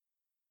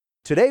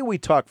Today we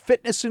talk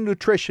fitness and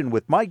nutrition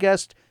with my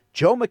guest,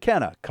 Joe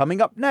McKenna,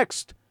 coming up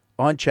next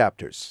on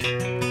Chapters.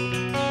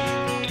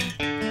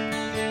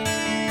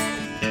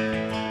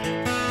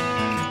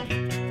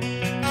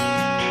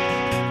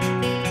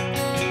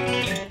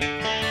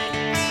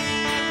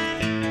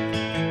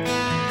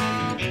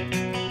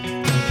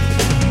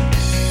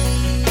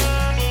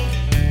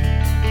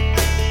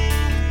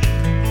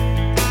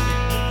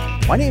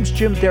 My name's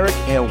Jim Derick,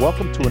 and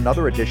welcome to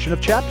another edition of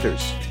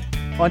Chapters.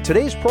 On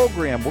today's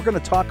program, we're going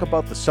to talk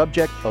about the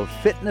subject of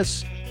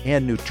fitness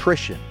and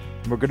nutrition.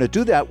 We're going to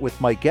do that with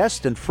my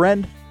guest and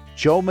friend,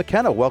 Joe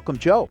McKenna. Welcome,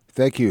 Joe.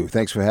 Thank you.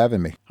 Thanks for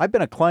having me. I've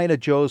been a client of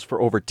Joe's for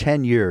over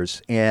 10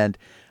 years, and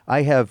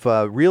I have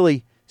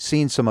really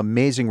seen some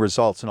amazing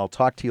results, and I'll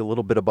talk to you a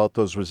little bit about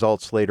those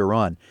results later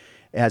on.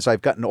 As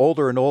I've gotten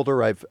older and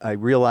older, I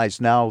realize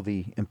now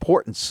the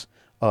importance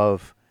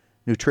of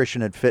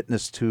nutrition and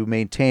fitness to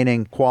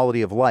maintaining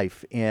quality of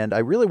life. And I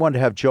really wanted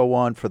to have Joe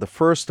on for the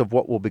first of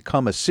what will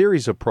become a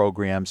series of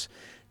programs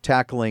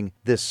tackling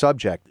this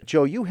subject.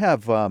 Joe, you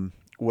have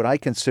what I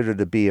consider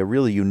to be a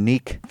really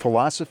unique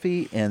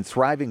philosophy and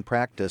thriving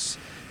practice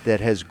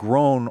that has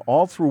grown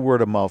all through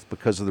word of mouth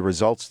because of the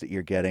results that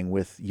you're getting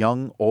with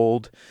young,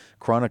 old,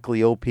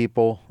 chronically ill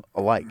people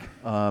alike.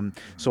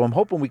 So I'm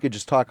hoping we could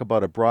just talk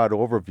about a broad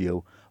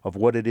overview of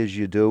what it is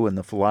you do and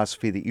the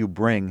philosophy that you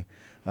bring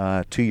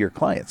to your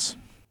clients.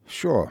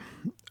 Sure.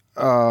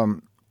 I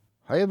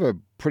have a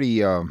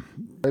pretty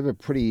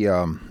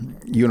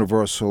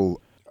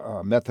universal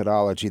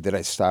methodology that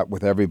I start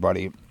with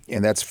everybody,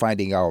 and that's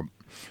finding out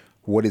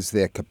what is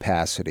their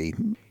capacity,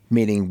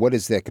 meaning what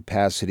is their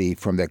capacity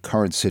from their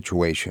current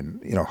situation.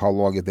 You know, how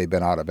long have they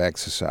been out of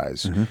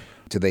exercise? Mm-hmm.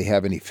 Do they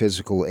have any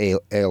physical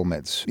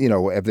ailments? You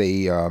know,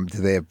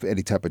 do they have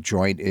any type of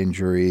joint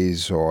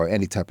injuries or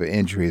any type of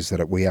injuries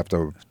that we have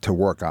to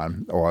work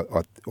on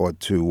or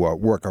to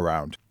work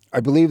around? I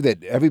believe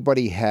that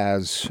everybody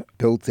has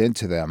built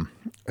into them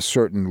a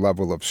certain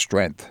level of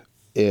strength.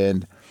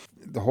 And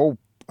the whole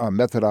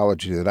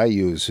methodology that I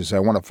use is I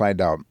want to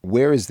find out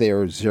where is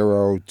their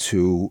 0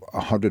 to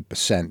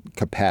 100%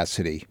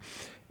 capacity.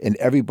 And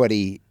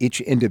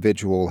each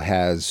individual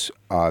has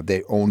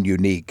their own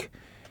unique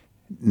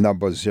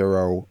number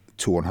 0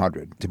 to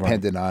 100,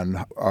 depending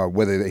on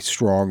whether they're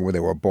strong when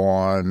they were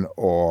born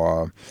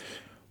or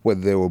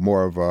whether they were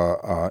more of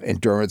a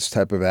endurance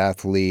type of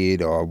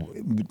athlete or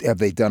have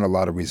they done a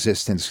lot of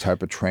resistance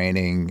type of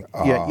training.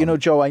 Yeah, you know,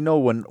 Joe, I know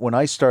when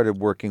I started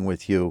working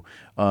with you,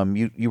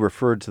 you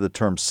referred to the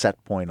term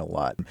set point a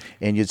lot.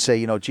 And you'd say,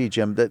 you know, gee,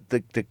 Jim,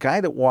 the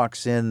guy that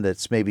walks in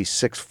that's maybe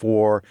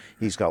 6'4",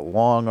 he's got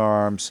long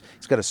arms,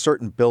 he's got a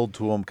certain build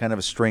to him, kind of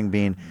a string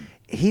bean,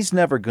 he's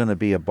never going to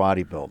be a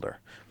bodybuilder.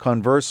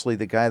 Conversely,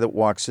 the guy that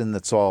walks in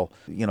that's all,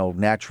 you know,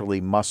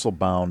 naturally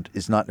muscle-bound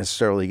is not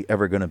necessarily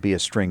ever going to be a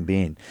string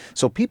bean.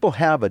 So people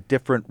have a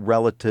different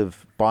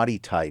relative body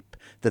type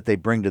that they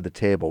bring to the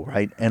table,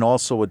 right? And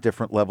also a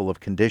different level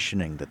of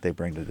conditioning that they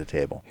bring to the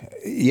table.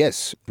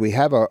 Yes, we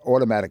have an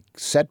automatic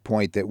set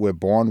point that we're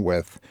born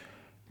with,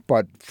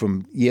 but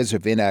from years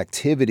of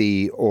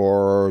inactivity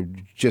or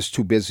just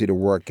too busy to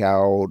work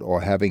out or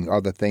having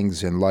other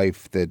things in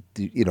life that,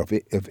 you know,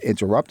 if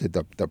interrupted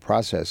the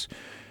process,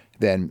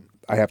 then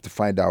I have to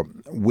find out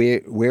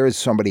where is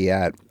somebody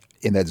at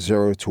in that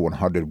 0 to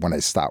 100 when I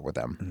start with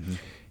them. Mm-hmm.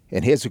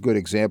 And here's a good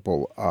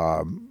example.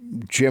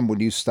 Jim, when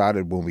we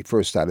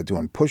first started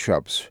doing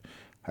push-ups,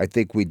 I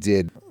think we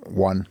did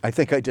one. I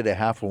think I did a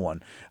half of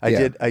one. I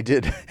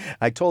did.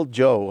 I told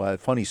Joe a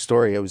funny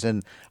story. I was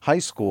in high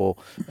school,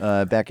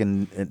 back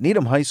in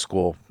Needham High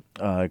School,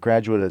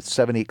 graduate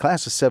of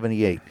class of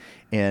 78.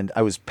 And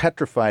I was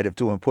petrified of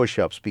doing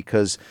push-ups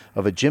because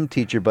of a gym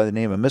teacher by the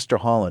name of Mr.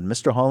 Holland.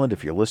 Mr. Holland,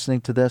 if you're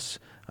listening to this,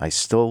 I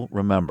still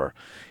remember.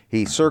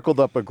 He circled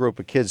up a group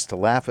of kids to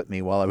laugh at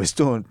me while I was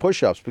doing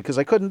push-ups because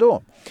I couldn't do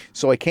them.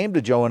 So I came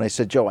to Joe and I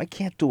said, Joe, I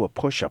can't do a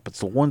push-up.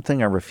 It's the one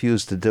thing I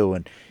refuse to do.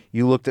 And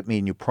you looked at me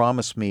and you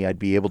promised me I'd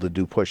be able to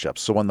do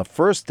push-ups. So on the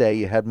first day,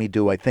 you had me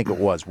do, I think it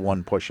was,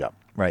 one push-up.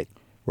 Right.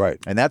 Right.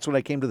 And that's what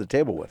I came to the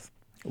table with.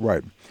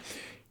 Right.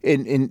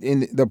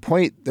 In the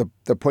point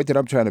that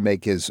I'm trying to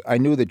make is I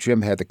knew that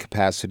Jim had the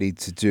capacity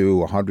to do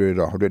 100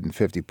 or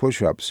 150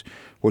 push-ups,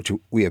 which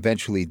we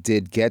eventually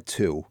did get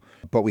to,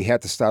 but we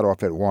had to start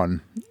off at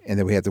one, and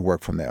then we had to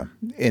work from there.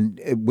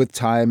 And with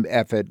time,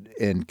 effort,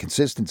 and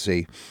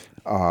consistency,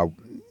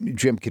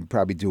 Jim can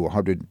probably do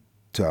 100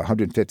 to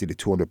 150 to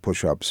 200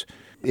 push-ups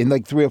in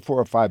like 3 or 4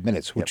 or 5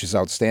 minutes, which is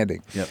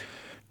outstanding. Yep.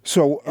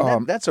 So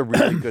that's a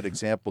really good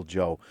example,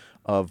 Joe,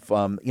 of,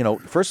 you know,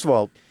 first of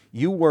all,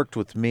 you worked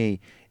with me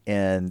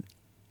and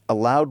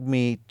allowed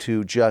me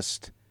to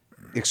just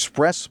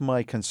express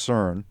my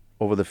concern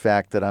over the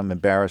fact that I'm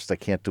embarrassed I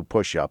can't do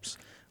push-ups,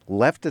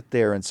 left it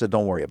there and said,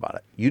 don't worry about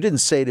it. You didn't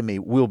say to me,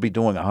 we'll be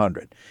doing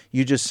 100.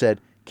 You just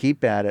said,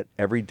 keep at it.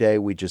 Every day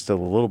we just did a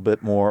little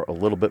bit more, a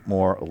little bit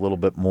more, a little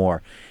bit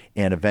more,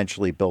 and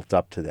eventually built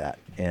up to that.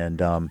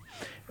 And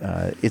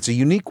it's a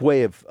unique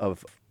way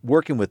of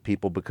working with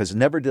people because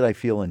never did I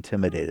feel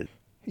intimidated.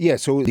 Yeah,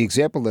 so the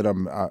example that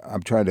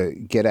I'm trying to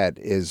get at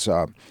is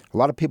a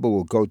lot of people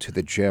will go to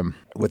the gym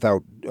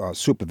without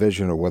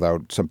supervision or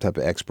without some type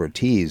of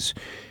expertise,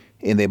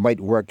 and they might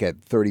work at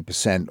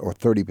 30% or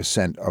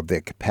 30% of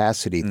their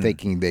capacity,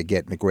 thinking they're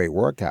getting a great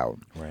workout,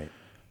 Right.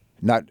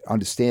 not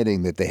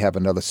understanding that they have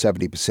another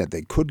 70%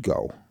 they could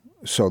go.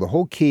 So the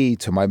whole key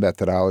to my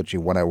methodology,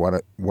 what I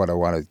want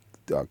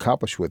to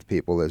accomplish with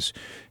people, is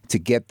to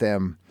get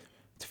them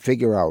to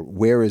figure out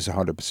where is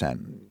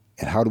 100%.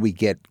 And how do we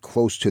get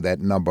close to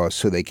that number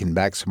so they can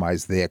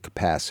maximize their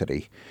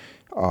capacity?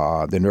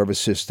 The nervous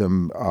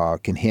system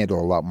can handle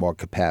a lot more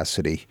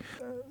capacity.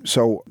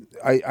 So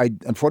I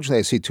unfortunately,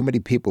 I see too many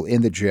people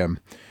in the gym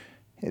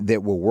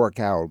that will work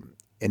out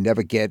and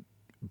never get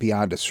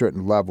beyond a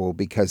certain level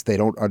because they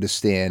don't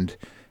understand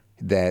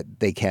that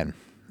they can,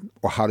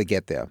 or how to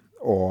get there,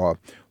 or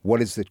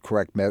what is the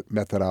correct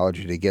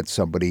methodology to get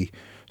somebody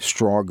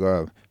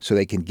stronger so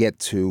they can get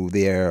to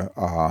their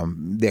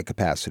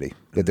capacity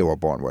that they were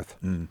born with.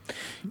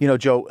 You know,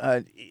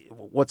 Joe,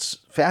 what's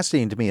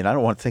fascinating to me, and I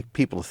don't want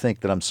people to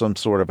think that I'm some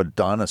sort of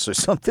Adonis or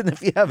something.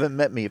 If you haven't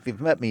met me, if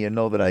you've met me, you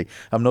know that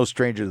I'm no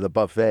stranger to the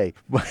buffet.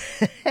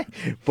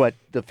 But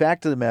the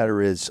fact of the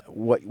matter is,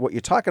 what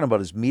you're talking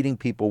about is meeting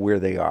people where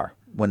they are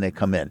when they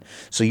come in.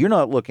 So you're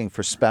not looking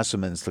for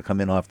specimens to come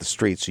in off the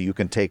street so you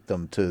can take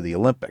them to the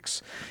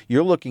Olympics.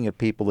 You're looking at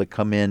people that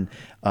come in,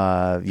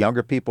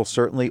 younger people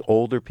certainly,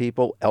 older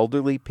people,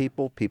 elderly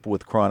people, people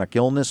with chronic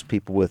illness,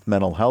 people with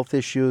mental health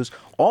issues,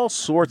 all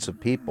sorts of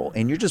people.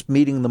 And you're just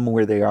meeting them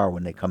where they are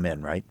when they come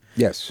in, right?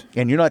 Yes.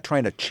 And you're not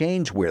trying to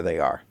change where they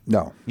are.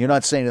 No. You're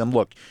not saying to them,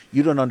 look,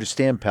 you don't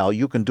understand, pal.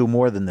 You can do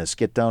more than this.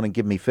 Get down and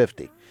give me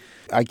 50.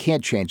 I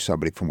can't change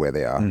somebody from where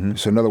they are.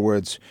 So in other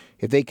words,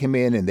 if they come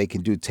in and they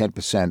can do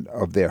 10%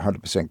 of their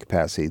 100%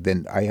 capacity,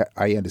 then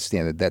I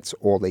understand that that's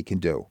all they can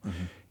do.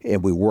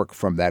 And we work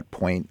from that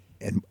point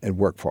and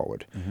work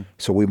forward.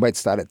 So we might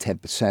start at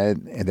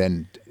 10%, and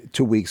then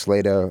 2 weeks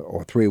later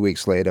or 3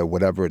 weeks later,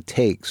 whatever it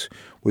takes,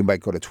 we might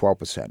go to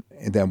 12%.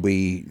 And then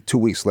 2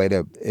 weeks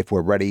later, if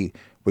we're ready,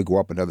 we go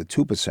up another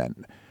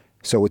 2%.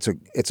 So it's a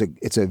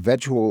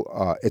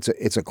eventual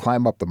it's a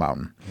climb up the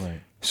mountain.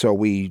 Right. So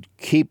we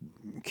keep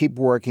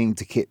working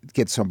to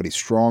get somebody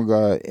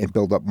stronger and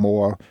build up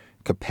more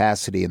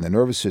capacity in the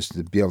nervous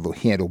system to be able to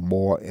handle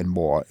more and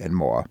more and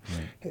more.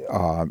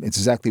 Right. It's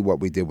exactly what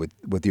we did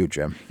with you,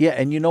 Jim. Yeah,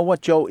 and you know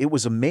what, Joe? It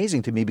was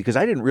amazing to me because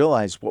I didn't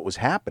realize what was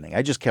happening.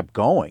 I just kept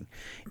going.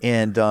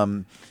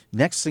 And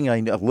next thing I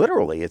know,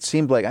 literally, it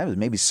seemed like I was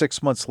maybe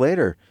 6 months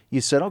later, you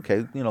said,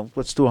 okay,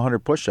 let's do 100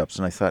 push-ups.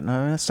 And I thought,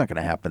 no, that's not going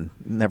to happen.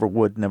 Never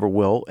would, never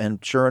will.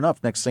 And sure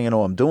enough, next thing I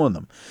know, I'm doing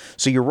them.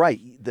 So you're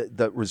right.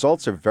 The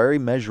results are very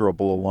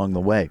measurable along the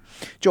way.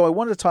 Joe, I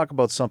wanted to talk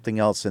about something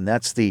else, and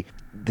that's the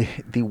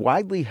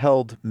widely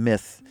held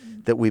myth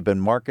that we've been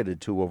marketed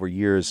to over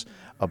years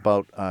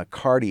about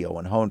cardio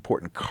and how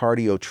important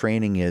cardio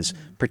training is,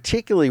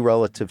 particularly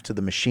relative to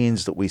the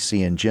machines that we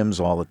see in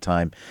gyms all the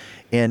time.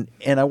 And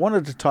I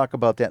wanted to talk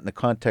about that in the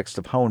context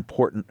of how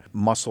important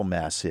muscle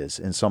mass is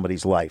in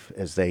somebody's life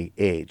as they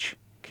age.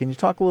 Can you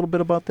talk a little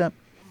bit about that?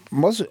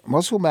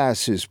 Muscle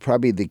mass is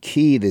probably the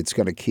key that's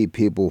going to keep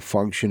people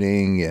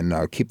functioning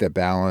and keep their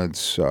balance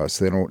so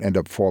they don't end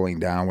up falling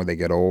down when they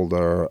get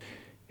older.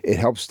 It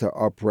helps to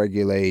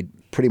upregulate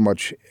pretty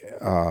much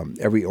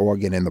every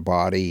organ in the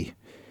body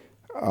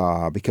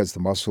because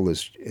the muscle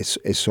is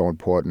so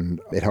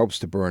important. It helps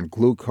to burn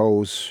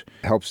glucose,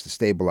 helps to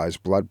stabilize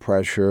blood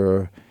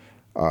pressure,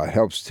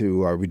 helps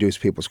to reduce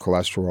people's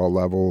cholesterol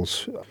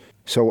levels.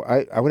 So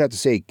I would have to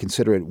say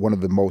consider it one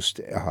of the most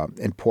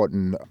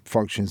important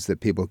functions that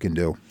people can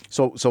do.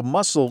 So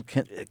muscle,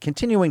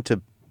 continuing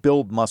to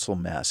build muscle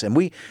mass.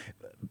 And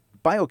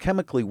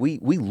biochemically,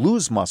 we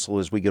lose muscle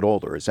as we get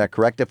older. Is that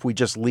correct? If we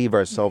just leave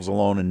ourselves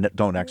alone and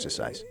don't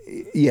exercise?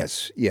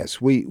 Yes.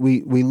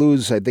 We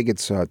lose, I think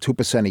it's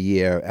 2% a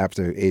year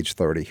after age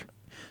 30.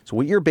 So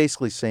what you're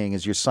basically saying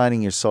is you're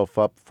signing yourself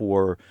up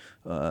for,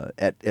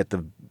 at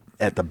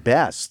the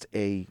best,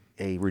 a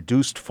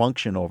reduced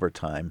function over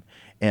time,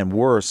 and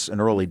worse,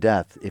 an early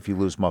death if you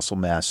lose muscle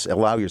mass.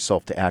 Allow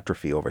yourself to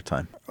atrophy over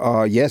time.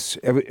 Yes,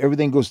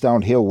 everything goes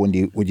downhill when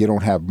you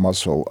don't have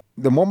muscle.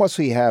 The more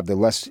muscle you have, the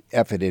less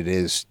effort it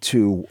is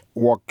to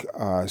walk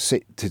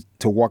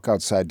to walk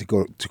outside, to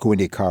go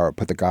into your car, or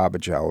put the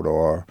garbage out,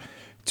 or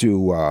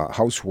do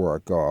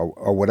housework,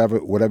 or whatever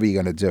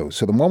you're going to do.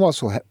 So the more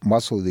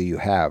muscle that you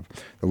have,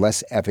 the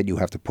less effort you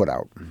have to put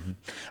out. Mm-hmm.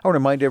 I want to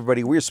remind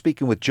everybody we're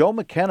speaking with Joe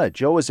McKenna.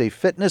 Joe is a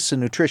fitness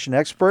and nutrition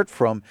expert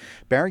from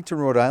Barrington,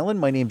 Rhode Island.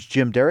 My name's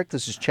Jim Derick.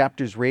 This is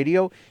Chapters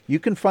Radio. You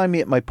can find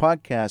me at my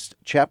podcast,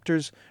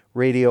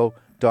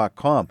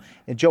 chaptersradio.com.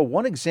 And Joe,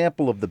 one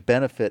example of the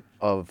benefit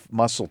of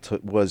muscle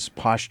was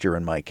posture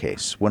in my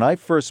case. When I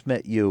first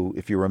met you,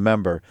 if you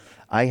remember,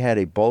 I had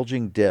a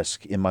bulging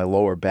disc in my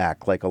lower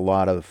back, like a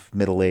lot of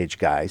middle-aged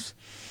guys,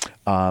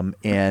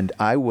 and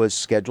I was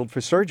scheduled for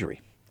surgery.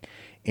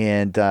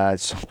 And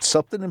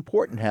something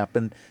important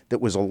happened that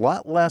was a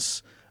lot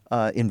less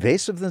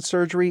invasive than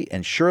surgery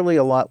and surely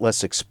a lot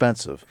less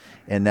expensive,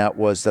 and that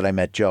was that I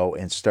met Joe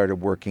and started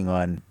working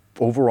on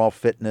overall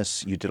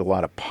fitness. You did a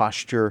lot of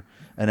posture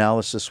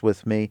analysis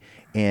with me,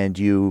 and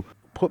you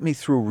put me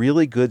through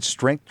really good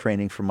strength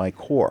training for my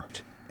core.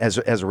 As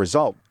a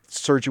result,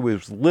 surgery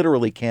was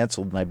literally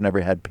canceled, and I've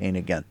never had pain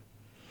again.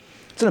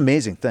 It's an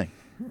amazing thing.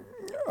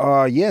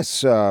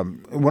 Yes.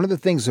 One of the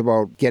things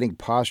about getting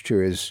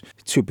posture is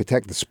to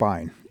protect the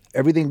spine.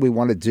 Everything we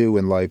want to do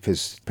in life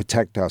is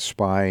protect our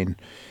spine.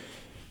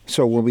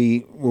 So when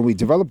we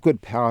develop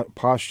good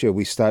posture,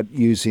 we start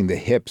using the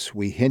hips.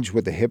 We hinge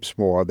with the hips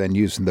more than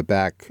using the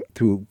back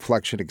through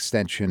flexion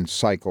extension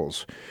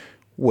cycles,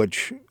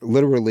 which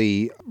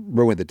literally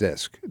ruin the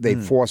disc. They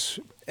force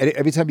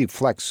every time you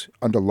flex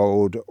under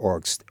load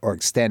or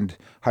extend,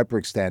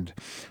 hyperextend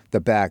the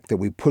back, that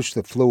we push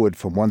the fluid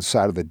from one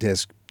side of the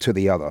disc to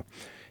the other,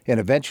 and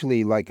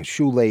eventually, like a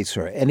shoelace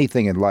or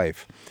anything in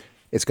life,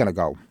 it's going to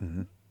go.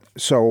 Mm-hmm.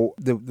 So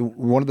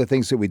one of the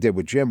things that we did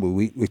with Jim,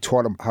 we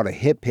taught him how to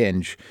hip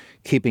hinge,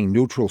 keeping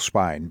neutral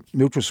spine.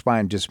 Neutral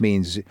spine just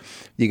means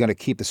you're going to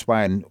keep the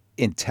spine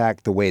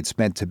intact the way it's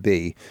meant to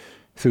be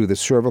through the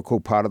cervical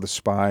part of the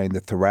spine,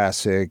 the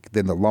thoracic,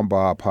 then the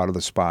lumbar part of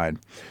the spine.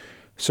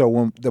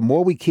 So the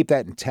more we keep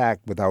that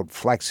intact without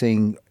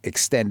flexing,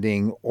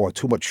 extending, or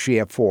too much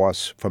shear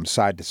force from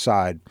side to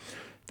side,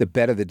 the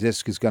better the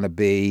disc is going to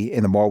be,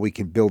 and the more we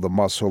can build the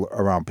muscle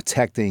around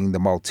protecting the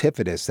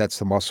multifidus. That's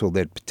the muscle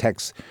that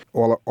protects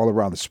all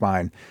around the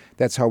spine.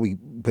 That's how we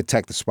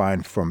protect the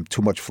spine from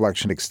too much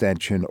flexion,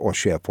 extension, or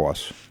shear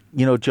force.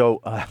 You know,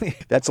 Joe,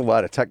 that's a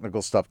lot of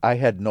technical stuff. I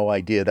had no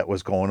idea that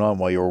was going on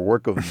while you were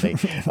working with me.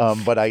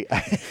 But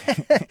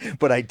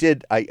I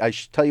did. I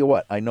should tell you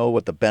what, I know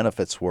what the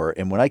benefits were.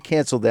 And when I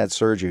canceled that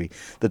surgery,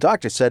 the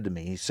doctor said to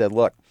me, he said,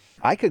 look,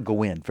 I could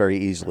go in very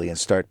easily and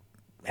start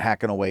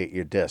hacking away at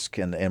your disc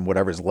and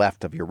whatever's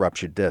left of your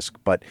ruptured disc,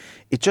 but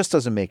it just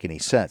doesn't make any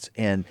sense.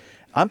 And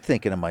I'm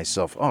thinking to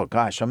myself, oh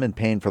gosh, I'm in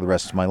pain for the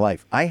rest of my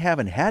life. I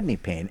haven't had any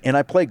pain, and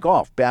I play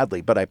golf badly,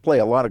 but I play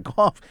a lot of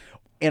golf,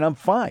 and I'm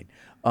fine.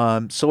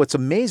 So it's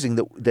amazing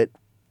that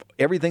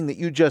everything that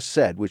you just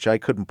said, which I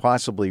couldn't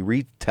possibly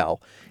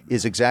retell,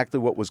 is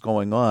exactly what was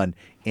going on.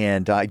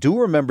 And I do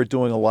remember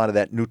doing a lot of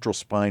that neutral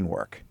spine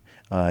work,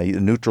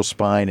 neutral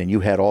spine, and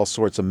you had all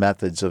sorts of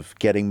methods of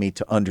getting me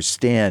to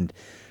understand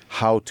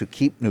how to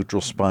keep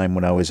neutral spine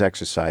when I was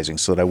exercising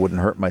so that I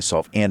wouldn't hurt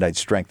myself and I'd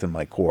strengthen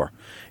my core.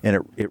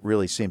 And it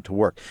really seemed to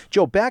work.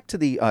 Joe, back to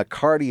the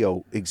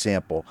cardio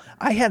example.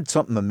 I had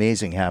something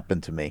amazing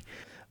happen to me.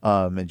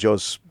 And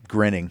Joe's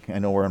grinning. I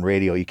know we're on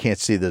radio. You can't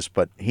see this,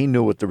 but he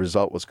knew what the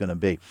result was going to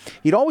be.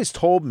 He'd always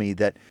told me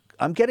that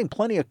I'm getting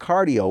plenty of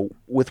cardio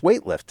with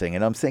weightlifting.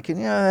 And I'm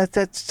thinking, yeah,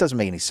 that doesn't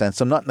make any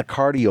sense. I'm not in the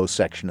cardio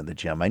section of the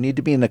gym. I need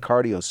to be in the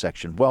cardio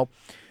section. Well,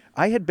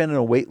 I had been in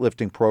a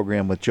weightlifting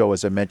program with Joe,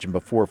 as I mentioned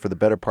before, for the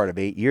better part of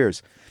 8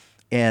 years.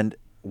 And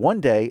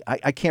one day,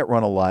 I can't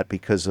run a lot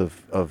because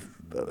of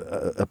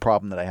a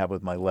problem that I have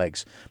with my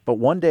legs. But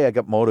one day I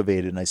got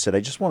motivated and I said, I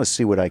just want to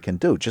see what I can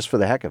do, just for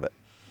the heck of it.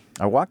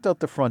 I walked out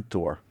the front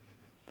door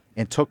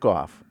and took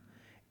off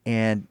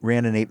and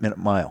ran an 8-minute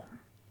mile.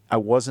 I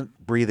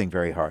wasn't breathing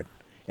very hard.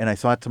 And I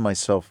thought to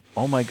myself,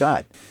 oh my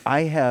God,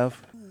 I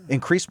have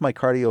increased my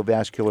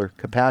cardiovascular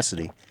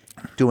capacity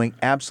doing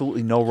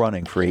absolutely no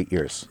running for 8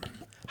 years.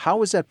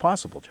 How is that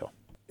possible, Joe?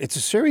 It's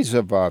a series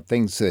of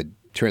things that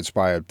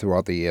transpired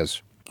throughout the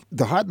years.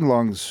 The heart and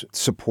lungs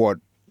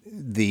support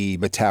the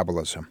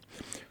metabolism.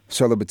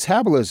 So the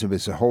metabolism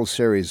is a whole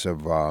series of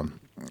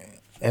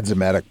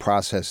enzymatic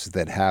processes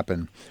that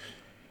happen.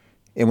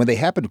 And when they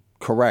happen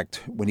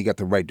correct, when you got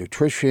the right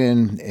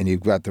nutrition and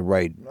you've got the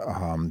right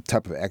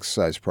type of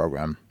exercise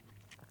program,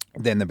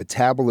 then the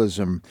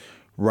metabolism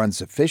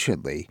runs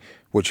efficiently,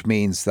 which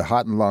means the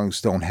heart and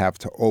lungs don't have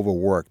to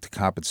overwork to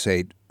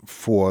compensate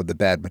for the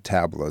bad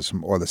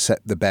metabolism or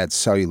the bad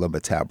cellular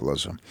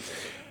metabolism.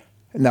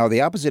 Now,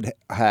 the opposite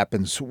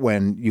happens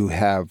when you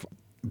have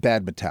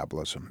bad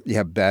metabolism. You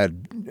have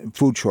bad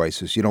food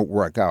choices. You don't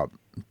work out.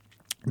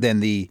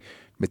 Then the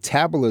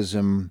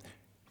metabolism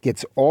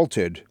gets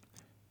altered,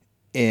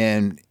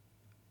 and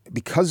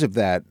because of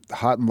that, the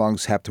heart and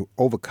lungs have to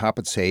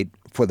overcompensate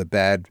for the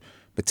bad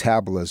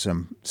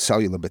metabolism,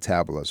 cellular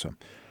metabolism.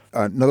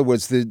 In other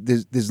words,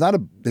 there's not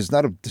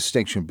a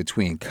distinction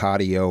between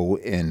cardio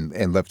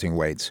and lifting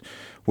weights.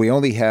 We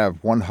only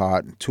have one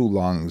heart and two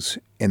lungs,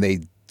 and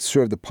they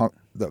serve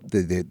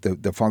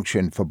the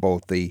function for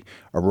both the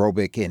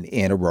aerobic and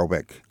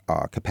anaerobic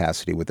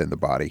capacity within the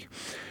body.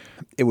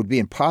 It would be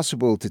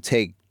impossible to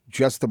take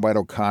just the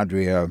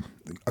mitochondria,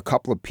 a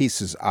couple of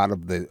pieces out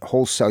of the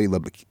whole cellular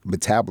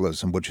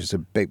metabolism, which is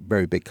a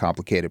very big,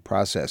 complicated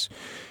process,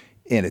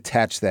 and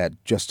attach that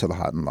just to the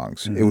heart and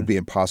lungs. Mm-hmm. It would be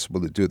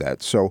impossible to do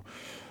that. So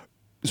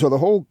the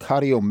whole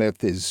cardio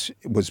myth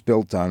was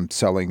built on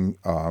selling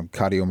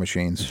cardio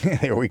machines.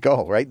 There we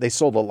go, right? They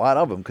sold a lot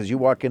of them because you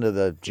walk into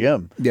the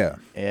gym,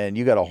 and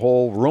you got a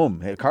whole room,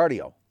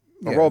 cardio,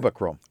 aerobic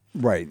room.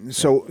 Right.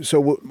 So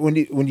when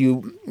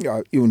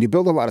you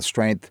build a lot of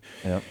strength,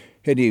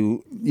 and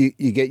you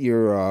get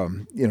your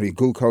your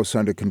glucose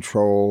under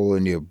control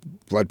and your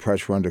blood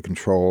pressure under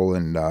control,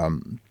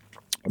 and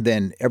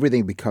then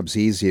everything becomes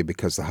easier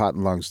because the heart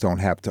and lungs don't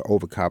have to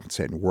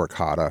overcompensate and work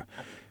harder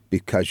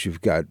because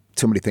you've got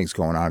too many things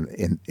going on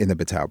in the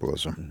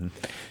metabolism. Mm-hmm.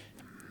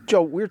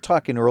 Joe, we were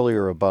talking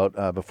earlier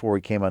about, before we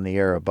came on the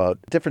air, about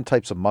different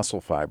types of muscle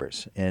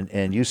fibers,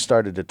 and you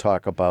started to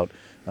talk about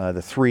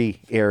the three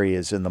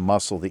areas in the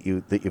muscle that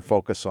you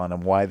focus on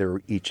and why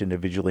they're each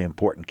individually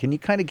important. Can you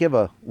kind of give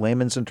a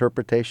layman's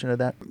interpretation of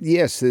that?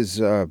 Yes,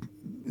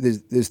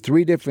 there's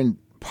three different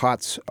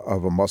parts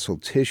of a muscle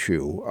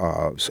tissue,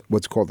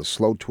 what's called a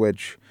slow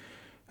twitch,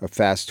 a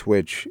fast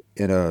twitch,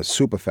 and a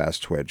super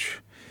fast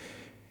twitch.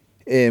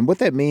 And what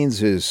that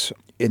means is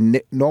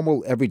in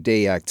normal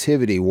everyday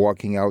activity,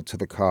 walking out to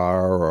the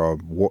car or,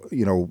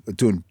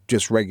 doing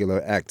just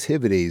regular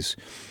activities,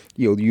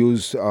 you'll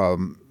use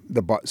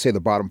the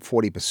bottom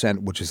 40%,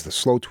 which is the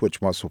slow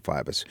twitch muscle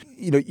fibers.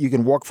 You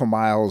can walk for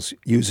miles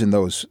using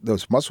those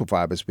muscle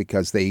fibers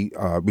because they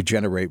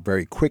regenerate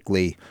very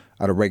quickly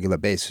on a regular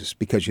basis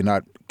because you're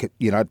not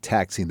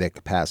taxing their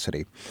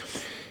capacity.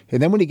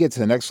 And then when you get to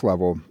the next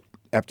level,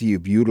 after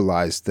you've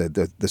utilized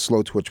the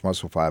slow twitch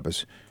muscle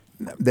fibers,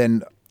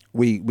 then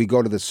we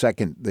go to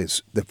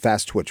the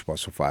fast twitch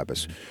muscle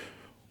fibers,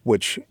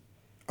 which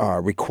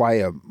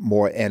require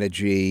more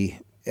energy,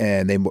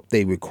 and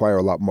they require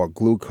a lot more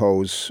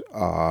glucose,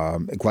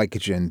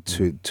 glycogen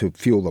to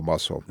fuel the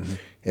muscle. Mm-hmm.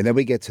 And then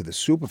we get to the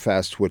super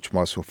fast twitch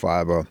muscle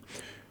fiber,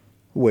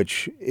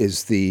 which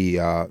is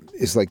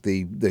like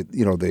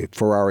the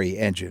Ferrari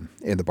engine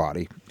in the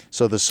body.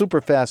 So the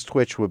super fast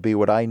twitch would be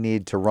what I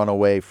need to run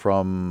away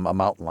from a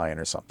mountain lion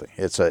or something.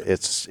 It's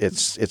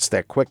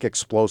that quick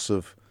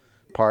explosive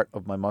part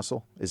of my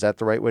muscle. Is that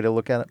the right way to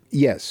look at it?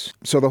 Yes.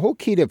 So the whole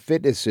key to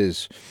fitness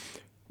is,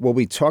 well,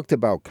 we talked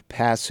about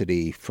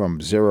capacity from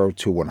 0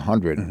 to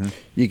 100. Mm-hmm.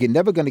 You're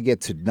never going to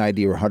get to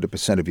 90 or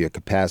 100% of your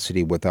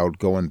capacity without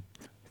going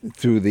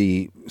through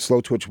the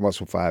slow twitch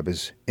muscle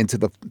fibers into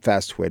the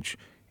fast twitch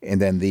and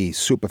then the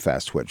super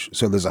fast twitch.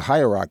 So there's a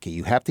hierarchy.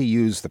 You have to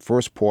use the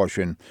first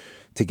portion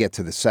to get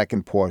to the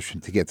second portion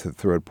to get to the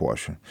third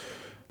portion.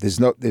 There's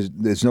no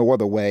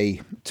other way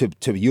to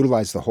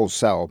utilize the whole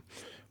cell.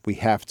 We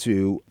have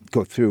to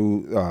go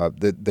through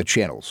the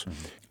channels.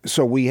 Mm-hmm.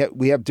 So we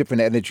have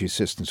different energy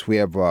systems. We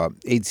have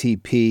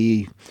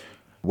ATP,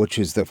 which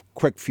is the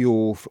quick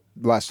fuel,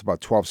 lasts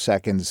about 12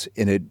 seconds,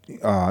 and it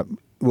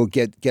will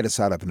get us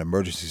out of an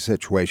emergency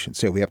situation.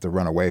 Say we have to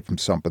run away from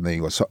something,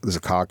 or there's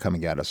a car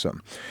coming at us. And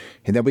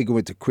then we go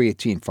into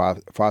creatine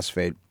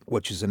phosphate,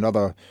 which is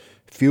another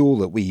fuel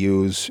that we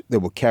use that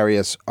will carry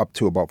us up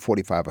to about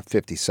 45 or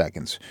 50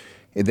 seconds.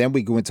 And then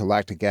we go into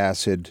lactic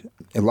acid.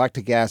 And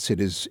lactic acid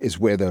is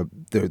where the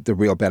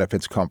real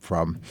benefits come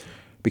from,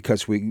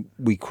 because we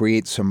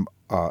create some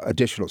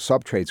additional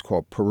substrates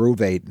called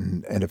pyruvate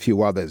and a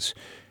few others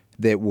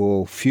that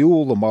will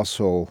fuel the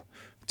muscle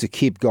to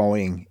keep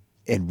going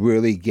and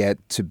really get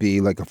to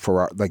be like a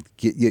Ferrari, like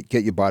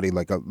get your body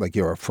like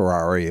you're a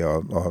Ferrari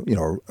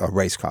or a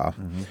race car.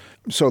 Mm-hmm.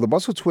 So the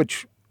muscle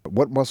twitch,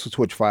 what muscle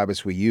twitch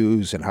fibers we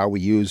use and how we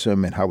use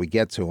them and how we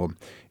get to them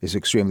is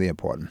extremely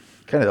important.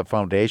 Kind of the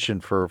foundation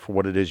for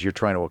what it is you're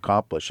trying to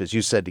accomplish. As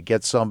you said, to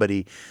get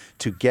somebody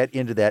to get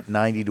into that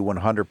 90 to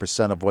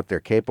 100% of what they're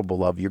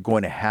capable of, you're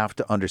going to have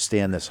to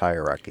understand this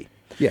hierarchy.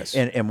 Yes.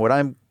 And what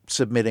I'm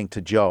submitting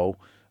to Joe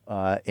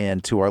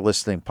and to our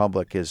listening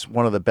public is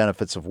one of the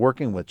benefits of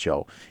working with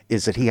Joe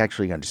is that he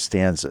actually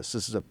understands this.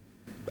 This is a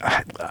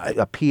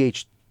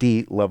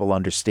PhD level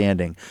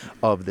understanding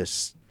of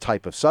this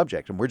type of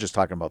subject, and we're just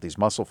talking about these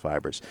muscle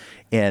fibers,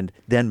 and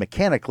then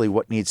mechanically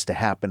what needs to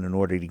happen in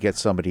order to get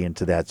somebody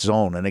into that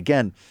zone. And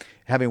again,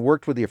 having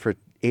worked with you for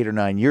 8 or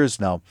 9 years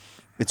now,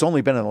 it's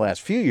only been in the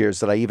last few years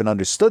that I even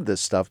understood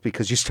this stuff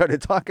because you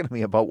started talking to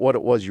me about what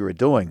it was you were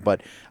doing, but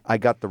I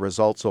got the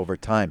results over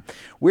time.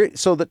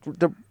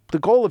 The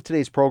goal of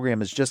today's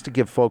program is just to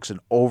give folks an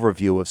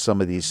overview of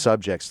some of these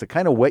subjects to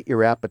kind of whet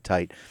your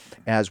appetite,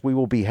 as we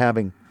will be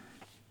having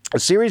a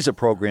series of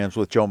programs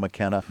with Joe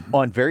McKenna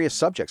on various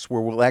subjects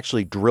where we'll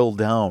actually drill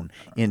down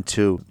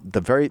into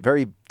the very,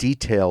 very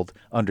detailed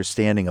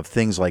understanding of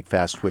things like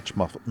fast twitch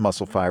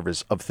muscle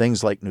fibers, of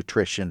things like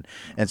nutrition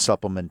and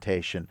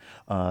supplementation.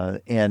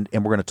 And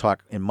we're going to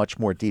talk in much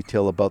more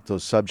detail about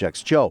those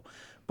subjects. Joe,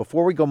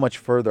 before we go much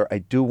further, I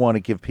do want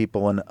to give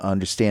people an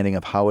understanding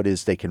of how it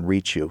is they can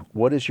reach you.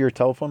 What is your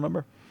telephone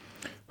number?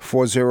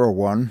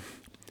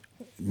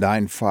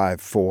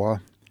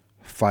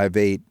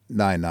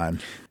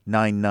 401-954-5899.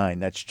 99.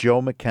 That's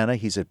Joe McKenna.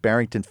 He's at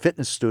Barrington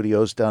Fitness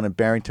Studios down in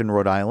Barrington,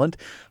 Rhode Island.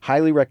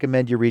 Highly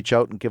recommend you reach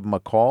out and give him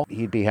a call.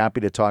 He'd be happy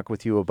to talk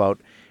with you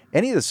about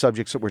any of the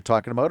subjects that we're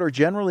talking about, or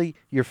generally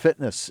your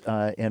fitness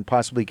and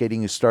possibly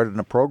getting you started in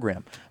a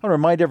program. I want to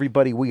remind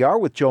everybody we are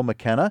with Joe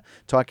McKenna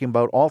talking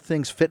about all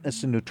things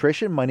fitness and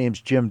nutrition. My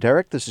name's Jim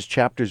Derick. This is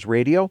Chapters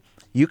Radio.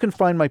 You can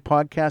find my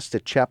podcast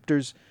at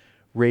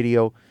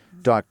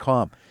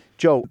chaptersradio.com.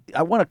 Joe,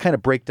 I want to kind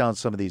of break down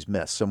some of these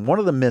myths. And one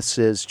of the myths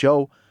is,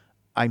 Joe,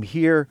 I'm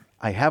here.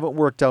 I haven't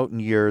worked out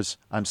in years.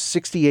 I'm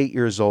 68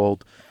 years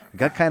old. I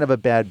got kind of a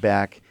bad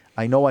back.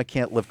 I know I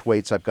can't lift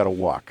weights. I've got to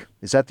walk.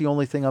 Is that the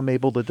only thing I'm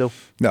able to do?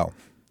 No.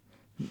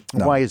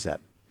 No. Why is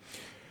that?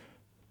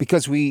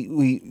 Because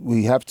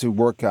we have to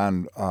work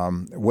on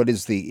what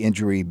is the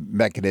injury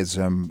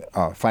mechanism,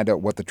 find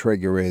out what the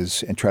trigger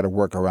is, and try to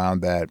work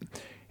around that.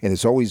 And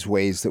there's always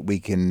ways that we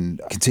can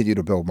continue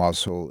to build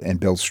muscle and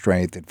build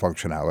strength and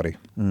functionality.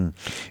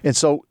 And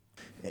so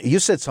you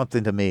said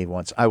something to me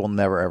once. I will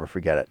never, ever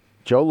forget it.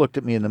 Joe looked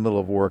at me in the middle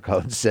of a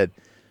workout and said,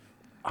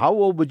 how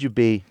old would you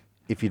be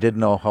if you didn't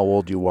know how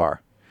old you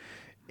are?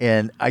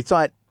 And I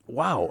thought,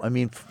 wow, I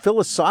mean,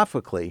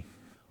 philosophically,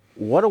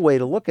 what a way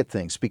to look at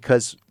things,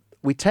 because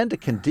we tend to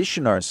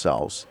condition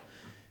ourselves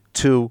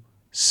to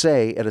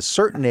say at a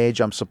certain age,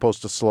 I'm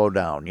supposed to slow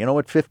down. You know,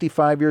 at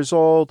 55 years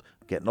old,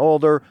 getting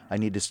older, I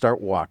need to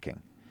start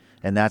walking.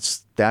 And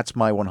that's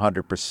my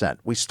 100%.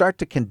 We start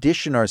to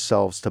condition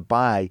ourselves to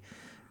buy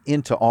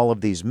into all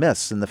of these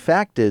myths. And the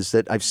fact is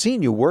that I've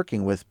seen you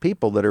working with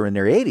people that are in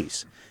their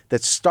 80s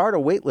that start a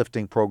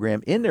weightlifting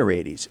program in their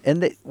 80s.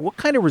 And what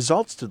kind of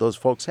results do those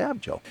folks have,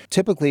 Joe?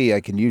 Typically,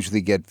 I can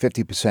usually get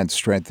 50%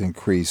 strength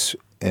increase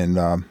in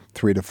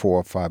 3 to 4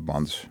 or 5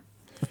 months.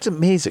 It's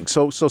amazing.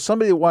 So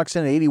somebody that walks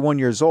in at 81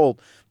 years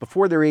old,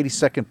 before their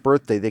 82nd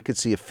birthday, they could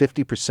see a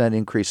 50%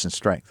 increase in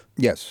strength.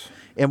 Yes.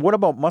 And what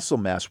about muscle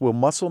mass? Will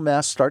muscle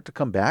mass start to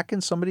come back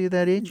in somebody of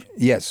that age?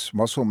 Yes,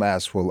 muscle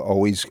mass will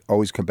always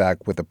come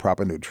back with the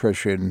proper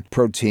nutrition,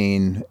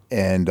 protein,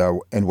 and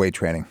weight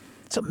training.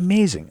 It's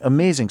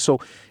amazing. So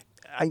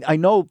I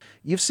know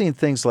you've seen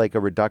things like a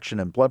reduction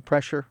in blood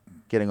pressure,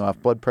 getting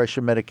off blood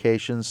pressure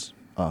medications,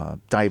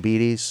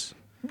 diabetes.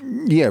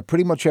 Yeah,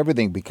 pretty much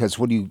everything. Because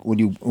when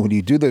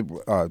you do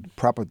the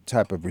proper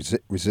type of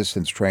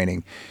resistance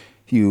training,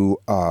 you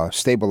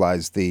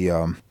stabilize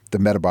the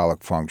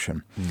metabolic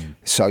function,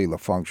 cellular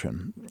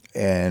function,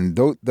 and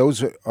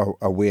those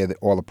are where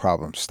all the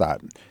problems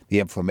start. The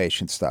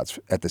inflammation starts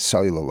at the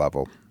cellular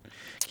level.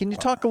 Can you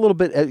talk a little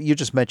bit? You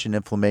just mentioned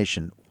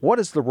inflammation. What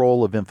is the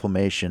role of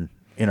inflammation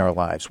in our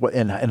lives,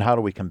 and how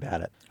do we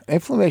combat it?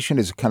 Inflammation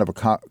is kind of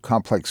a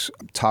complex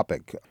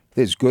topic.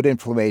 There's good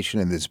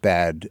inflammation and there's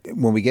bad.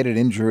 When we get an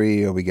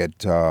injury or we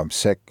get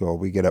sick or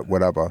we get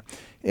whatever,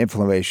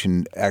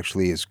 inflammation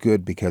actually is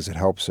good because it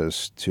helps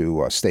us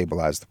to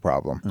stabilize the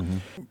problem.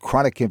 Mm-hmm.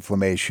 Chronic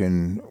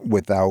inflammation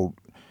without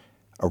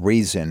a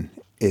reason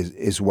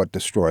is what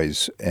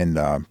destroys and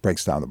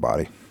breaks down the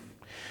body.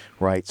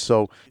 Right.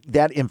 So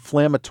that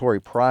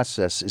inflammatory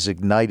process is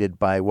ignited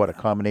by what? A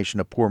combination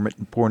of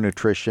poor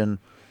nutrition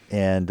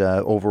and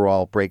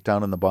overall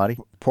breakdown in the body?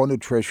 Poor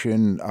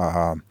nutrition,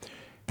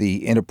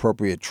 the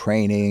inappropriate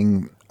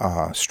training,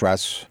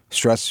 stress.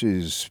 Stress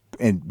is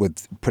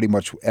with pretty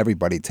much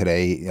everybody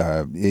today.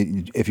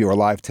 If you're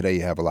alive today,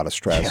 you have a lot of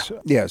stress.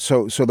 Yeah.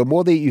 So the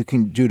more that you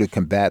can do to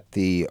combat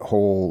the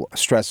whole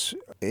stress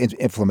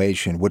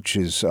inflammation, which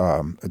is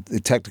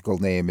the technical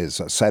name is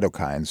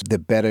cytokines, the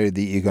better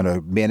that you're going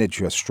to manage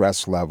your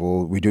stress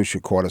level, reduce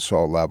your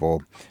cortisol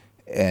level,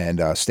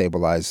 and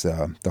stabilize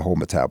the whole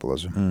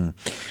metabolism.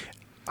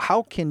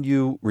 How can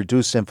you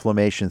reduce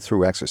inflammation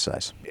through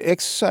exercise?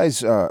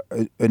 Exercise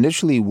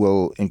initially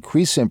will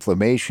increase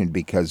inflammation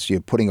because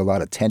you're putting a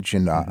lot of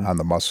tension on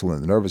the muscle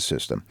and the nervous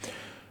system.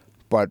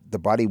 But the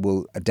body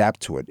will adapt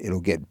to it.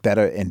 It'll get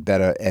better and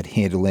better at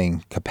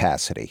handling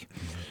capacity.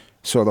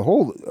 So the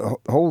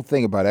whole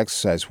thing about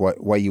exercise,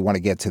 why you want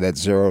to get to that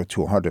 0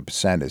 to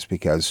 100% is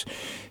because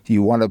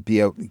you want to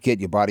be able to get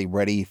your body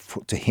ready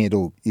to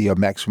handle your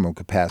maximum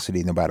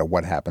capacity no matter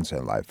what happens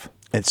in life.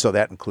 And so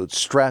that includes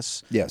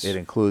stress. Yes. It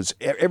includes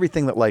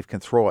everything that life can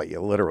throw at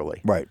you,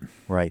 literally. Right.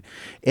 Right.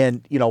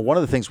 And, one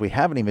of the things we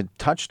haven't even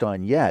touched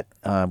on yet,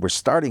 we're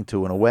starting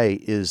to in a way,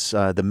 is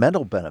the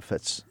mental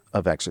benefits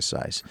of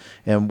exercise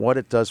and what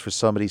it does for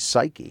somebody's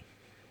psyche.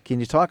 Can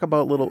you talk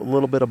about a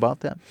little bit about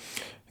that?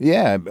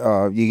 Yeah,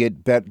 you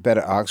get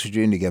better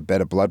oxygen, you get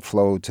better blood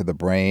flow to the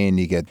brain,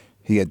 you get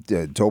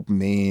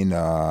dopamine,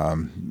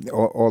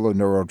 all the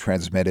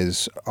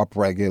neurotransmitters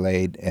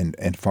upregulate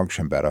and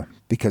function better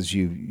because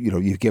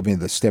you've given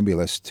the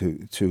stimulus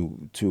to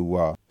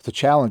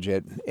challenge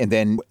it, and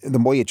then the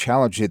more you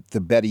challenge it, the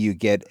better you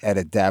get at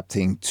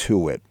adapting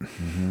to it.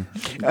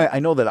 Mm-hmm. I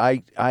know that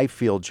I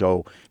feel,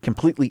 Joe,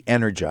 completely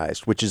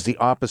energized, which is the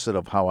opposite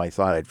of how I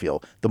thought I'd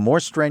feel. The more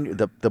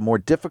the more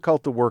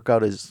difficult the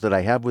workout is that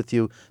I have with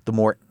you, the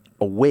more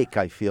awake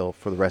I feel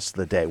for the rest of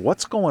the day.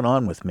 What's going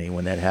on with me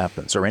when that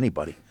happens, or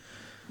anybody?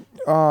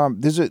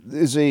 There's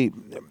a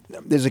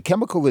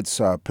chemical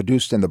that's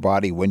produced in the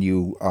body when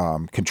you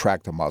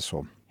contract a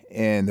muscle,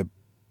 and the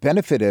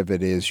benefit of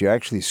it is you're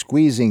actually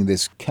squeezing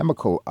this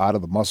chemical out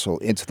of the muscle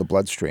into the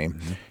bloodstream.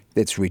 Mm-hmm.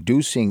 That's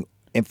reducing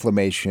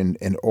inflammation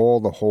in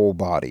the whole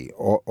body,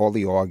 all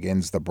the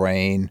organs, the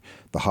brain,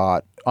 the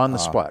heart. On the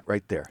spot,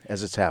 right there,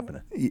 as it's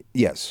happening.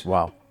 Yes.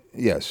 Wow.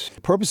 Yes.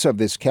 The purpose of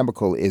this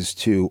chemical is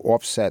to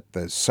offset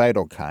the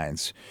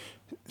cytokines.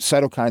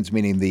 Cytokines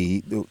meaning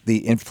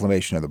the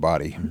inflammation of the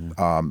body,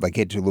 mm-hmm. Like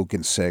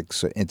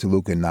interleukin-6,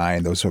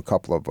 interleukin-9. Those are a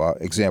couple of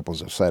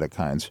examples of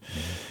cytokines.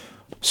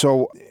 Mm-hmm.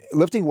 So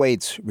lifting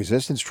weights,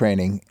 resistance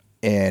training,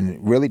 and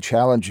really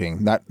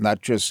challenging,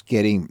 not just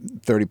getting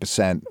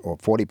 30% or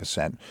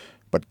 40%,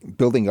 but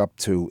building up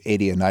to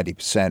 80 or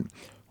 90%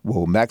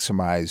 will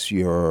maximize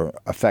your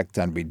effect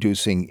on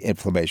reducing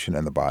inflammation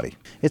in the body.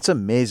 It's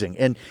amazing.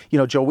 And,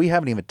 Joe, we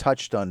haven't even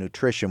touched on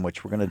nutrition,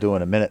 which we're going to do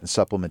in a minute, and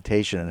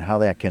supplementation and how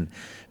that can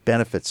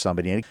benefit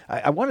somebody. And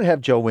I wanted to have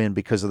Joe in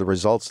because of the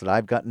results that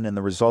I've gotten and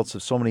the results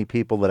of so many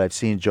people that I've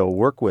seen Joe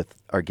work with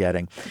are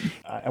getting.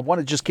 I want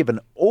to just give an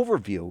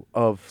overview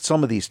of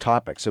some of these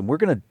topics, and we're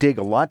going to dig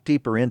a lot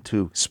deeper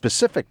into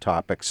specific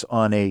topics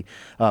on a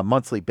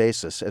monthly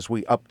basis as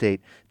we update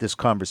this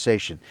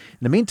conversation. In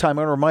the meantime,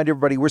 I want to remind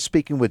everybody we're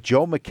speaking with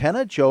Joe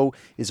McKenna. Joe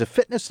is a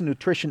fitness and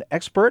nutrition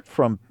expert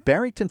from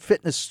Barrington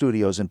Fitness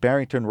Studios in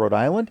Barrington, Rhode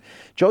Island.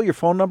 Joe, your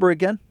phone number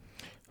again?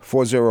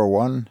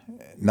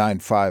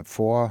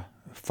 401-954-5899.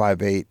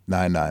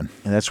 And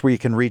that's where you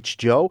can reach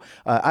Joe.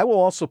 I will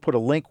also put a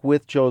link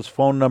with Joe's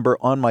phone number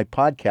on my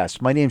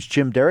podcast. My name's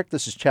Jim Derick.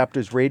 This is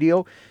Chapters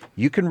Radio.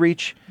 You can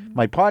reach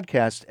my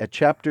podcast at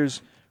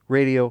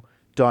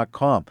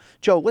chaptersradio.com.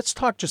 Joe, let's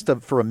talk just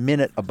for a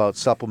minute about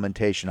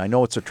supplementation. I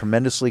know it's a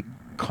tremendously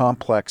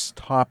complex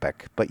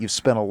topic, but you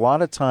spend a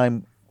lot of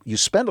time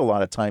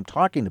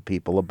talking to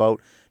people about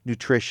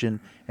nutrition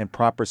and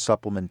proper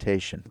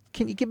supplementation.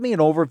 Can you give me an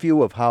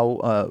overview of how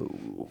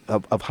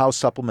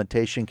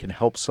supplementation can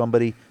help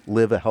somebody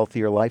live a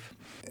healthier life?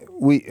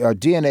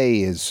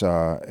 DNA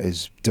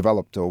is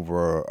developed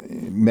over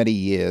many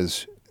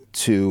years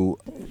to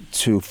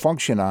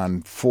function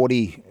on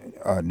 40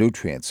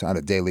 nutrients on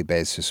a daily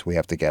basis. We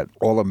have to get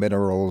all the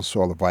minerals,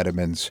 all the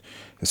vitamins,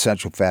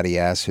 essential fatty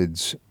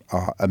acids,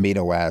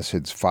 amino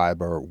acids,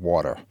 fiber,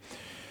 water.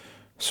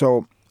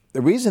 So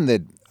the reason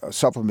that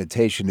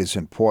supplementation is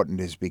important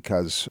is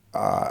because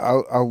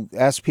I'll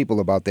ask people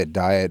about their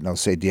diet, and I'll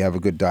say, do you have a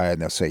good diet?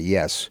 And they'll say,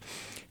 yes.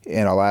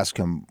 And I'll ask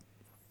them,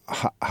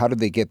 how do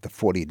they get the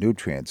 40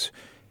 nutrients?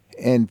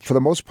 And for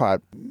the most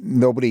part,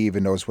 nobody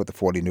even knows what the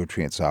 40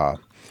 nutrients are.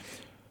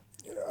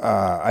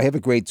 I have a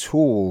great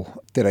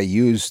tool that I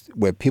use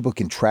where people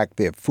can track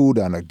their food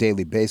on a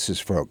daily basis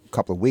for a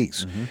couple of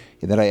weeks. Mm-hmm.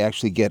 And then I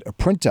actually get a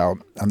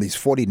printout on these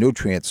 40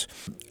 nutrients.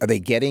 Are they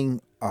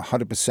getting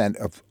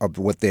 100% of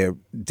what their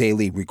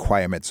daily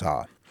requirements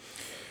are?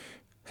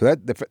 So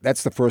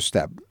that's the first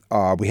step.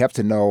 People have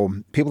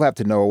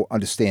to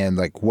understand,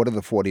 like, what are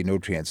the 40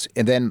 nutrients?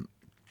 And then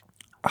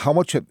how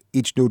much of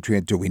each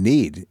nutrient do we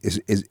need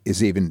is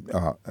even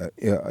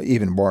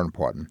more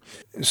important.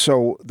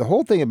 So the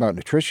whole thing about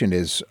nutrition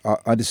is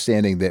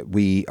understanding that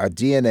our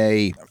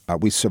DNA,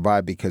 we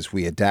survived because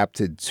we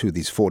adapted to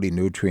these 40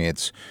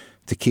 nutrients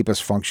to keep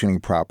us functioning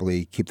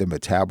properly, keep the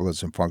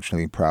metabolism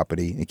functioning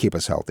properly, and keep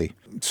us healthy.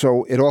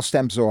 So it all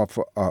stems off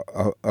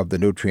of the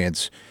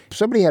nutrients. If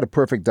somebody had a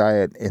perfect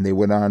diet and they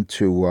went on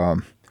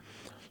to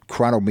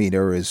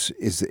Chronometer is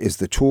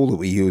the tool that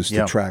we use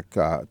to track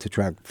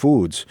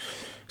foods.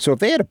 So if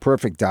they had a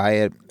perfect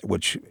diet,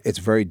 which it's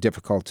very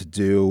difficult to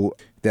do,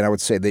 then I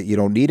would say that you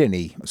don't need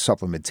any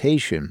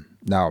supplementation.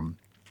 Now,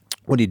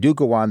 when you do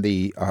go on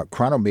the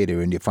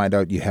Chronometer and you find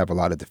out you have a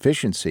lot of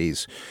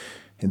deficiencies,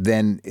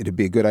 then it'd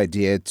be a good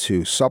idea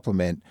to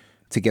supplement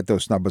to get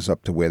those numbers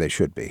up to where they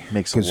should be.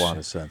 Makes a lot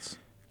of sense.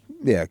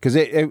 Yeah, because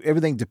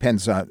everything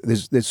depends on,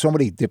 there's so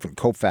many different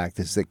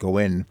cofactors that go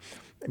in,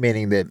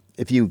 meaning that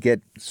if you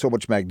get so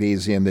much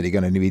magnesium, that you're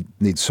going to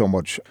need so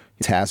much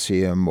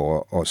potassium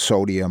or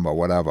sodium or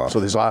whatever. So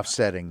there's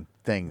offsetting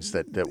things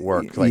that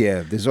work.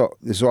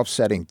 There's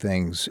offsetting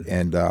things.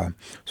 And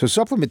so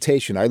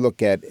supplementation I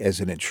look at as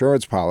an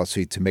insurance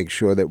policy to make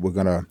sure that we're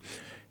going to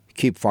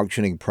keep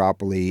functioning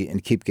properly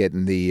and keep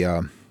getting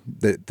the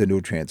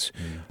nutrients.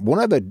 One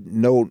other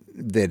note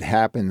that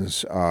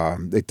happens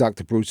that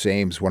Dr. Bruce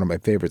Ames, one of my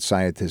favorite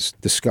scientists,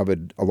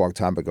 discovered a long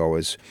time ago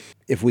is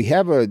if we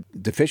have a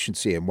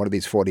deficiency in one of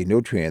these 40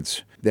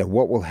 nutrients, then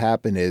what will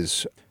happen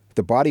is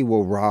the body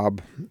will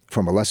rob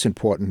from a less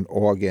important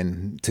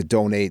organ to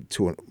donate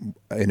to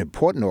an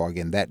important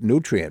organ that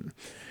nutrient.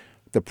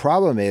 The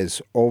problem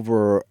is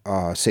over,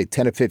 say,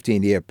 10 or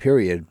 15 year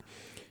period,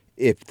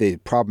 if the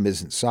problem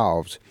isn't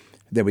solved,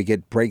 then we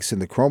get breaks in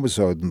the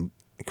chromosome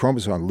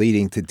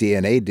leading to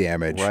DNA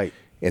damage. Right.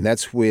 And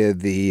that's where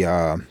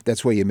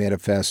you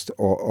manifest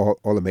all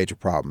the major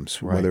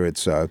problems, right. Whether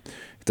it's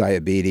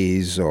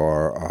diabetes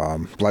or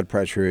blood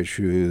pressure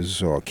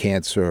issues or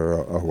cancer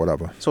or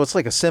whatever. So it's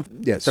like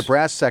yes. The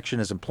brass section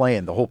isn't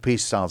playing. The whole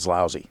piece sounds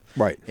lousy.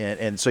 Right.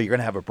 And so you're going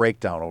to have a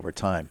breakdown over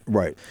time.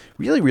 Right.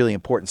 Really, really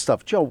important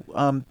stuff. Joe,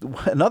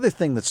 another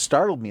thing that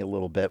startled me a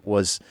little bit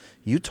was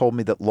you told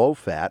me that low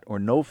fat or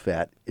no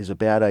fat is a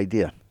bad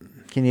idea.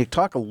 Can you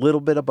talk a little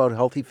bit about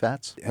healthy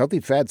fats? Healthy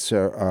fats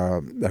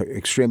are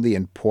extremely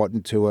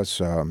important to us.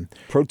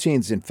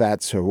 Proteins and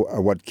fats are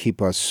what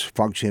keep us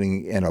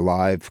functioning and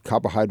alive.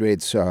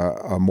 Carbohydrates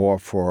are more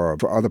for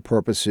other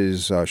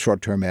purposes,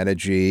 short-term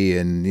energy,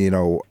 and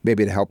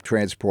maybe to help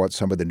transport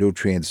some of the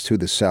nutrients to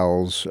the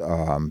cells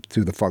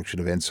through the function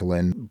of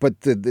insulin.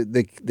 But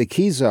the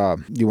keys are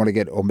you want to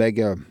get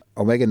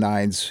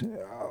omega-9s,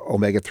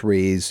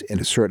 omega-3s,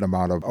 and a certain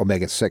amount of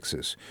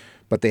omega-6s.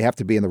 But they have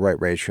to be in the right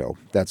ratio.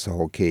 That's the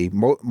whole key.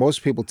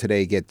 Most people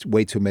today get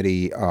way too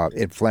many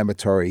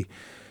inflammatory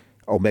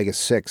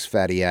omega-6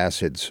 fatty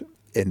acids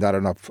and not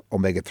enough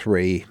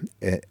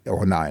omega-3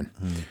 or 9.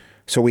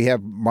 So we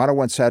have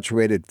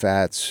monounsaturated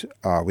fats,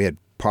 we had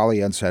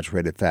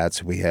polyunsaturated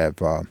fats, we have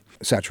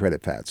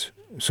saturated fats.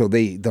 So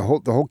the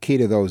whole key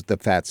to the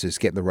fats is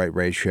getting the right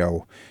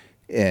ratio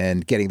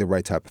and getting the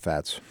right type of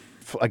fats.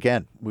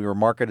 Again, we were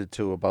marketed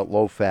to about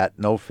low fat,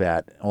 no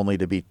fat, only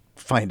to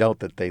find out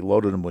that they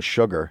loaded them with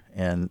sugar,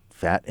 and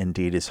fat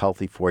indeed is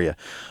healthy for you.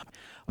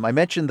 I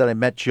mentioned that I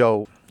met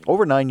Joe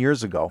over 9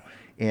 years ago,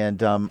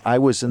 and I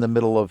was in the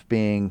middle of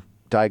being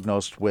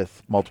diagnosed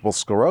with multiple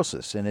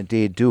sclerosis, and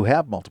indeed do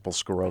have multiple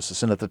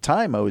sclerosis. And at the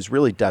time, I was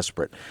really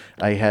desperate.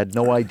 I had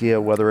no idea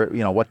whether,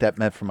 what that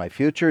meant for my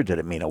future. Did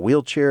it mean a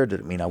wheelchair?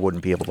 Did it mean I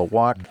wouldn't be able to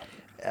walk?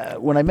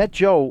 When I met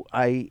Joe,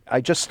 I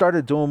just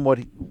started doing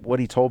what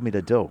he told me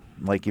to do.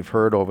 Like you've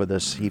heard over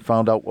this, he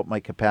found out what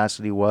my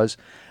capacity was.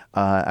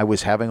 I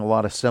was having a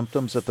lot of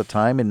symptoms at the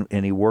time,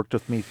 and he worked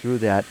with me through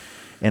that.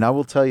 And I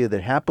will tell you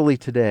that happily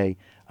today,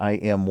 I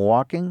am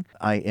walking,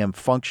 I am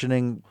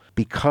functioning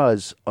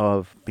because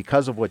of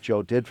what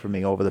Joe did for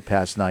me over the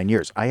past 9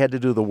 years. I had to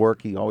do the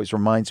work. He always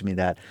reminds me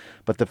that.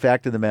 But the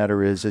fact of the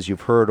matter is, as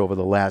you've heard over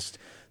the last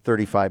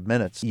 35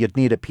 minutes, you'd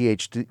need a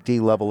PhD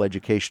level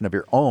education of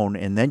your own,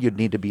 and then you'd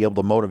need to be able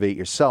to motivate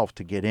yourself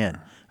to get in.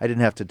 I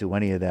didn't have to do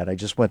any of that. I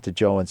just went to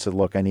Joe and said,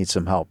 look, I need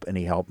some help, and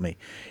he helped me.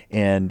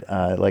 And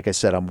like I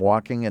said, I'm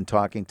walking and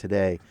talking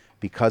today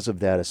because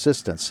of that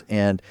assistance.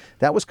 And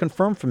that was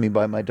confirmed for me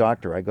by my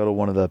doctor. I go to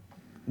one of the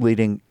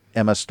leading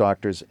MS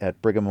doctors at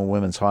Brigham and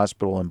Women's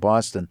Hospital in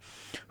Boston,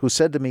 who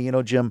said to me,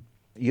 Jim,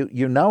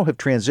 you now have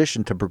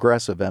transitioned to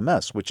progressive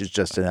MS, which is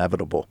just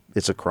inevitable.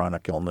 It's a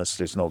chronic illness.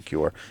 There's no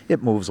cure.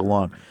 It moves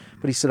along.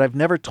 But he said, I've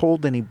never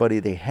told anybody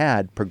they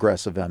had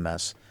progressive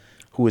MS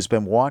who has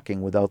been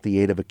walking without the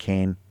aid of a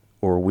cane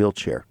or a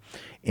wheelchair.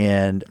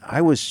 And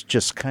I was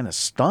just kind of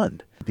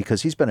stunned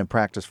because he's been in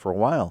practice for a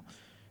while.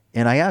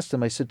 And I asked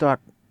him, I said,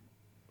 Doc,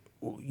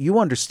 you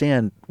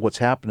understand what's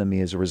happened to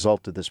me as a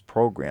result of this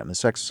program,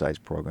 this exercise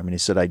program? And he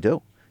said, I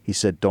do. He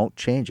said, don't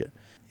change it.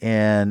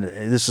 And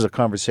this is a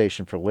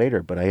conversation for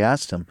later, but I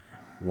asked him,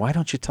 why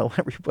don't you tell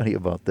everybody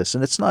about this?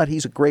 And it's not,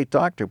 he's a great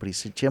doctor, but he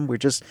said, Jim,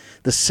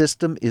 the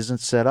system isn't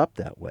set up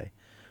that way.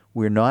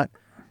 We're not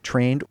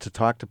trained to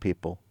talk to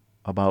people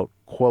about,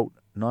 quote,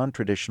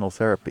 non-traditional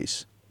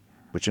therapies,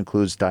 which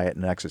includes diet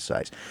and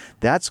exercise.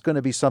 That's going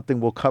to be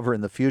something we'll cover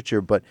in the future,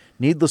 but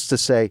needless to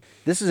say,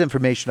 this is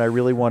information I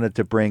really wanted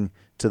to bring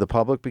to the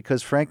public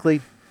because,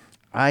 frankly,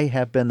 I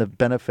have been the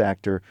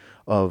benefactor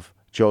of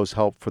Joe's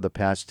help for the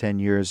past 10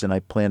 years, and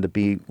I plan to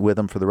be with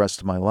him for the rest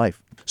of my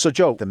life. So,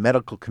 Joe, the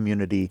medical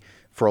community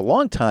for a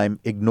long time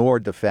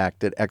ignored the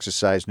fact that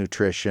exercise,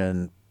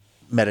 nutrition,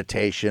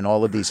 meditation,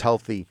 all of these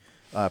healthy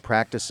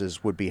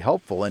practices would be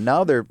helpful, and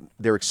now they're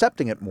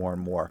accepting it more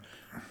and more.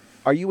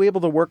 Are you able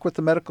to work with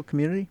the medical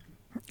community?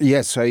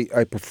 Yes,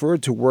 I prefer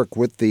to work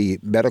with the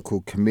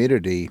medical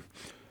community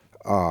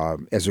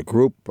as a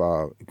group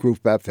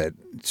effort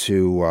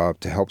to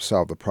help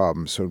solve the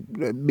problem. So,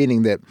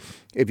 meaning that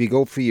if you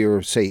go for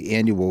your, say,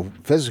 annual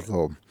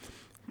physical,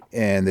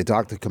 and the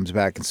doctor comes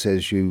back and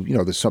says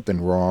there's something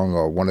wrong,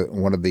 or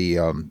one of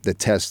the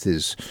test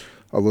is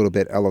a little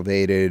bit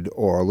elevated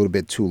or a little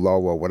bit too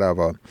low or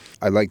whatever,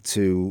 I like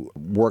to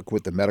work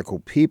with the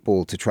medical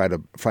people to try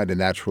to find a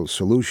natural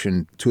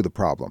solution to the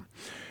problem.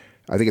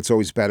 I think it's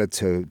always better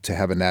to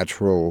have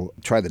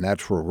try the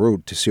natural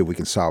route to see if we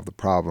can solve the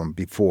problem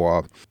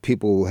before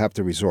people have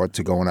to resort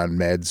to going on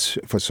meds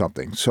for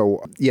something.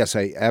 So, yes,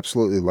 I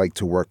absolutely like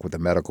to work with the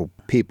medical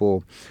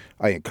people.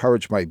 I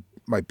encourage my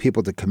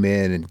people to come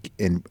in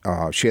and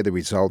share the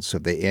results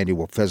of the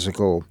annual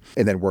physical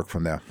and then work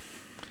from there.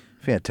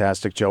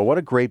 Fantastic, Joe. What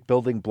a great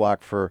building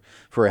block for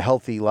a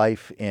healthy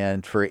life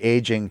and for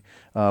aging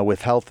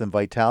with health and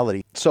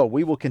vitality. So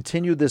we will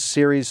continue this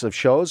series of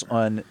shows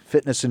on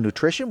fitness and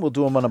nutrition. We'll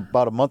do them on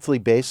about a monthly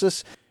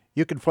basis.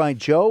 You can find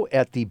Joe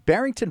at the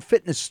Barrington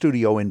Fitness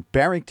Studio in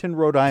Barrington,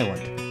 Rhode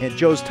Island. And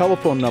Joe's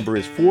telephone number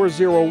is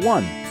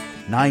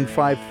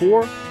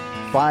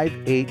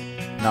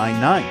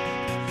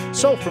 401-954-5899.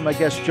 So for my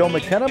guest Joe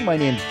McKenna, my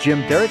name's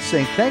Jim Derick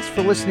saying thanks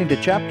for listening to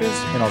Chapters,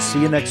 and I'll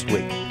see you next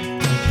week.